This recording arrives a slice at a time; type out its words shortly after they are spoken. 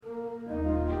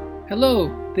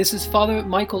Hello, this is Father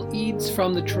Michael Eads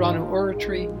from the Toronto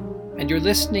Oratory, and you're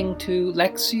listening to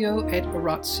Lectio et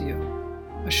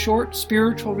Oratio, a short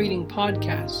spiritual reading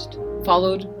podcast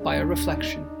followed by a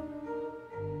reflection.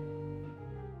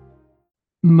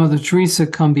 Mother Teresa,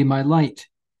 Come Be My Light,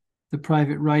 the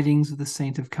Private Writings of the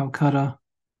Saint of Calcutta.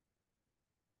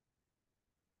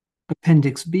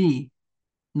 Appendix B,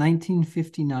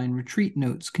 1959 Retreat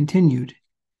Notes continued.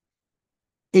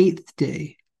 8th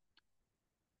Day.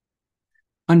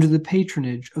 Under the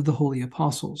patronage of the Holy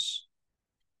Apostles.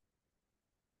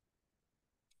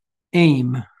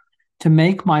 Aim: to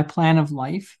make my plan of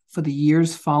life for the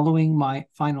years following my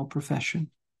final profession.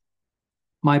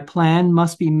 My plan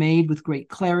must be made with great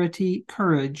clarity,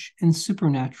 courage, and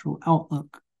supernatural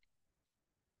outlook.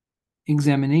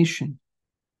 Examination: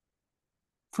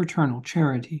 fraternal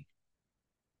charity.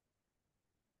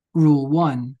 Rule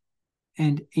 1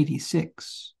 and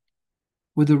 86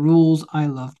 were the rules I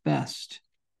loved best.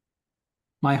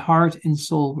 My heart and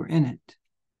soul were in it,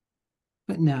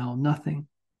 but now nothing.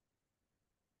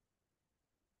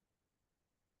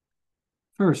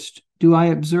 First, do I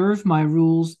observe my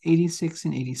rules 86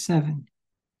 and 87?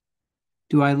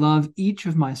 Do I love each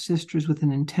of my sisters with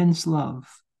an intense love,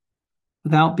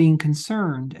 without being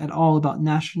concerned at all about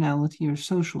nationality or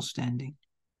social standing?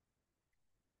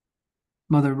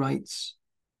 Mother writes,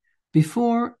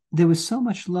 before there was so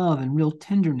much love and real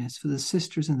tenderness for the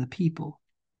sisters and the people.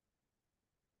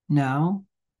 Now,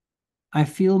 I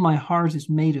feel my heart is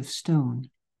made of stone.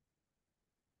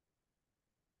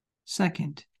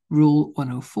 Second, Rule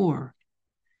 104.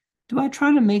 Do I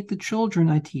try to make the children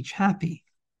I teach happy?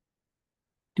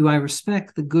 Do I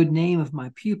respect the good name of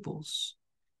my pupils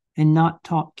and not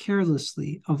talk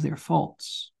carelessly of their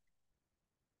faults?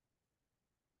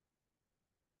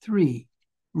 3.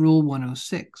 Rule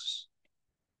 106.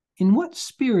 In what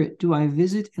spirit do I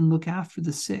visit and look after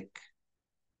the sick?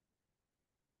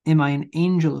 Am I an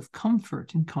angel of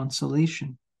comfort and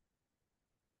consolation?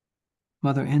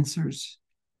 Mother answers,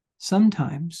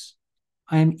 sometimes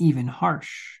I am even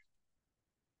harsh.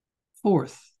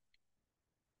 4th,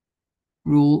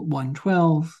 Rule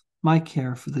 112, my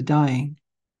care for the dying.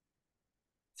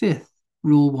 5th,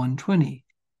 Rule 120,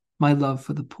 my love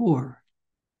for the poor.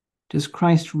 Does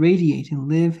Christ radiate and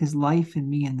live his life in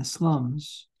me in the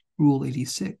slums? Rule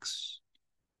 86.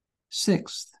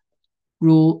 6th,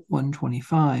 Rule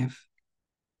 125,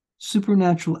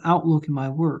 supernatural outlook in my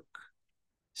work,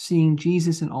 seeing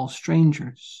Jesus in all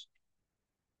strangers.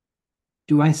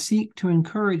 Do I seek to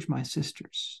encourage my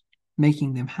sisters,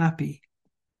 making them happy?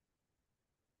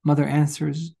 Mother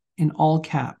answers in all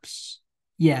caps,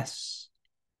 yes.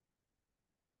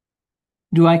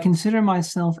 Do I consider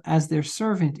myself as their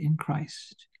servant in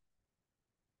Christ?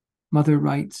 Mother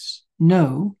writes,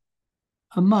 no,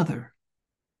 a mother.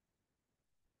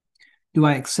 Do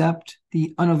I accept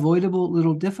the unavoidable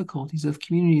little difficulties of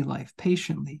community life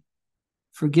patiently,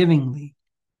 forgivingly,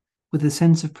 with a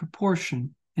sense of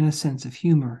proportion and a sense of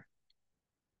humor?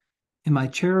 Am I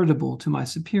charitable to my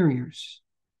superiors,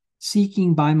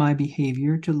 seeking by my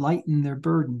behavior to lighten their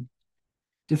burden,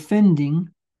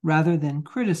 defending rather than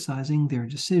criticizing their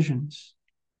decisions?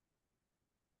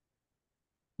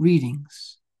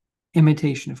 Readings: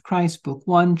 Imitation of Christ, Book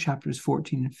 1, chapters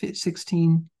 14 and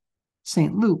 16,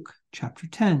 St. Luke, chapter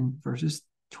 10, verses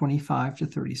 25 to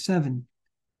 37.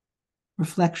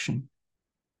 Reflection: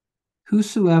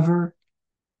 whatsoever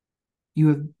you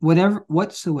have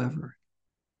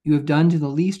done to the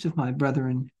least of my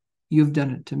brethren, you have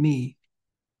done it to me.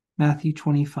 Matthew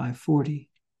 25:40.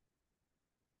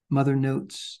 Mother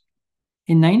notes,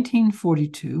 in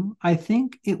 1942, I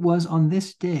think it was on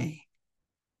this day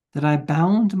that I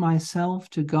bound myself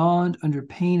to God under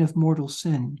pain of mortal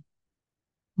sin,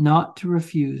 not to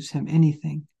refuse him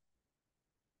anything.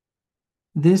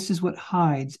 This is what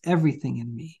hides everything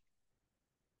in me.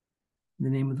 In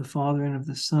the name of the Father, and of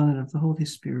the Son, and of the Holy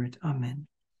Spirit. Amen.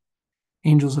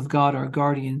 Angels of God, our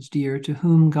guardians dear, to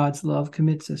whom God's love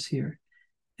commits us here,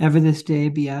 ever this day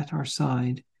be at our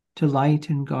side, to light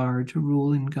and guard, to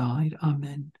rule and guide.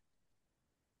 Amen.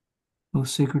 O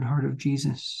Sacred Heart of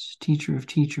Jesus, Teacher of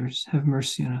teachers, have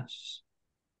mercy on us.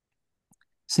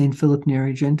 Saint Philip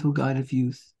Neri, gentle guide of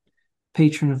youth,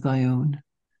 patron of thy own,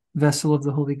 vessel of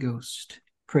the Holy Ghost,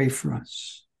 pray for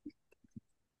us.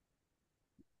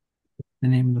 In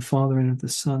the name of the Father, and of the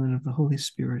Son, and of the Holy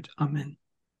Spirit. Amen.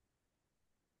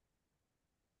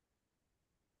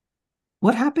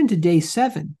 What happened to day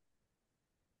 7?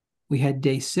 We had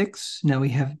day 6, now we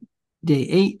have day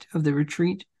 8 of the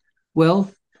retreat.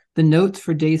 Well, the notes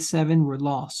for day 7 were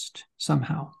lost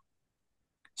somehow.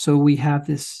 So we have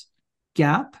this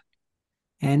gap.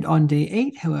 And on day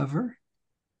 8, however,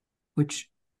 which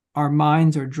our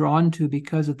minds are drawn to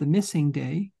because of the missing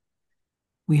day,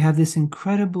 we have this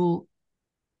incredible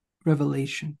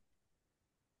revelation.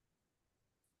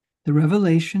 The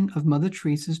revelation of Mother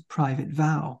Teresa's private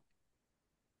vow.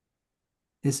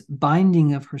 This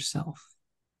binding of herself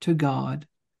to God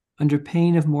under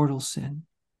pain of mortal sin,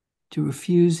 to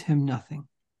refuse him nothing.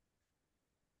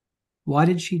 Why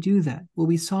did she do that? Well,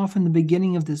 we saw from the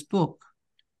beginning of this book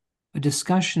a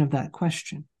discussion of that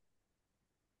question.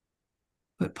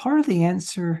 But part of the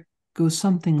answer goes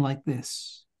something like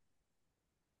this.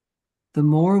 The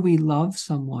more we love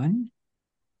someone,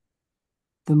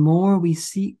 the more we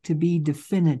seek to be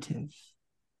definitive.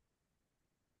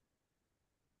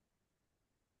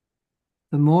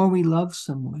 The more we love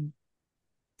someone,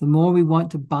 the more we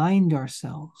want to bind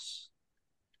ourselves.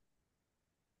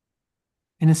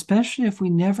 And especially if we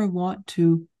never want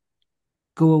to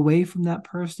go away from that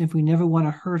person, if we never want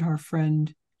to hurt our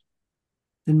friend,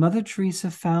 then Mother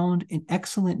Teresa found an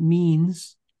excellent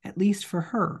means, at least for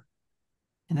her.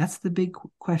 And that's the big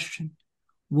question.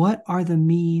 What are the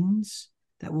means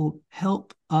that will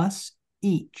help us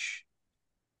each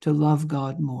to love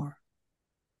God more?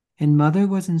 And Mother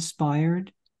was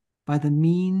inspired by the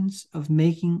means of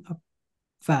making a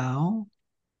vow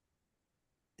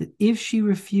that if she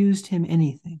refused him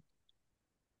anything,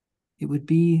 it would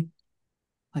be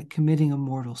like committing a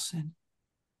mortal sin.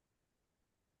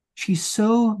 She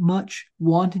so much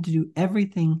wanted to do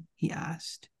everything he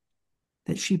asked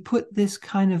that she put this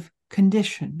kind of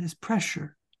condition, this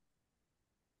pressure,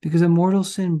 because a mortal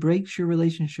sin breaks your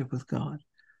relationship with God.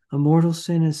 A mortal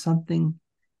sin is something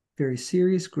very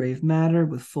serious, grave matter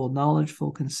with full knowledge,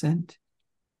 full consent.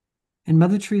 And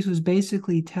Mother Teresa was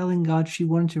basically telling God she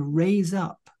wanted to raise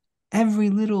up every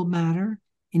little matter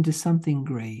into something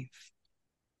grave,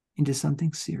 into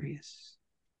something serious.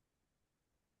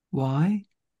 Why?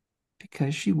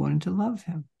 Because she wanted to love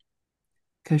him,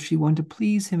 because she wanted to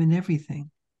please him in everything.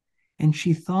 And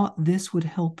she thought this would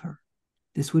help her.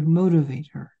 This would motivate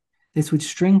her. This would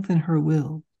strengthen her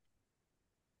will.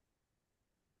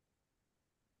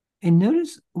 And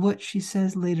notice what she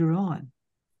says later on.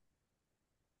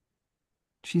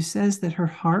 She says that her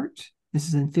heart, this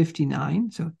is in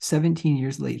 59, so 17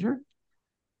 years later,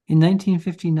 in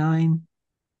 1959,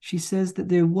 she says that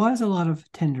there was a lot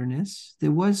of tenderness.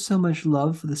 There was so much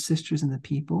love for the sisters and the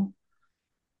people.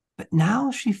 But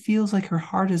now she feels like her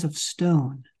heart is of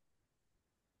stone.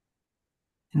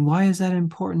 And why is that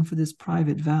important for this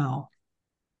private vow?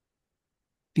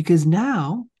 Because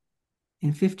now,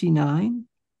 in 59,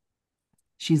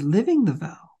 she's living the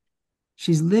vow.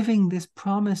 She's living this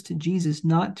promise to Jesus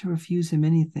not to refuse him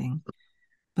anything,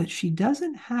 but she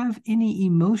doesn't have any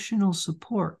emotional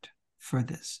support for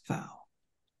this vow.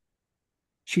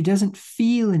 She doesn't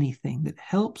feel anything that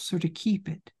helps her to keep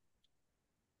it.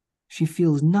 She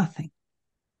feels nothing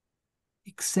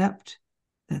except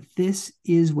that this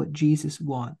is what Jesus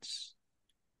wants.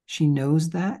 She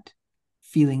knows that,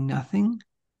 feeling nothing,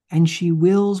 and she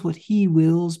wills what he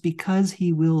wills because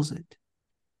he wills it.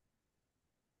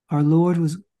 Our Lord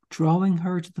was drawing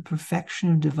her to the perfection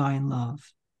of divine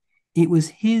love. It was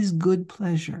his good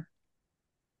pleasure,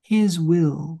 his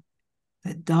will,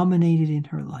 that dominated in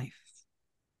her life.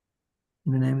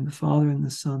 In the name of the Father, and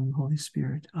the Son, and the Holy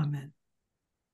Spirit. Amen.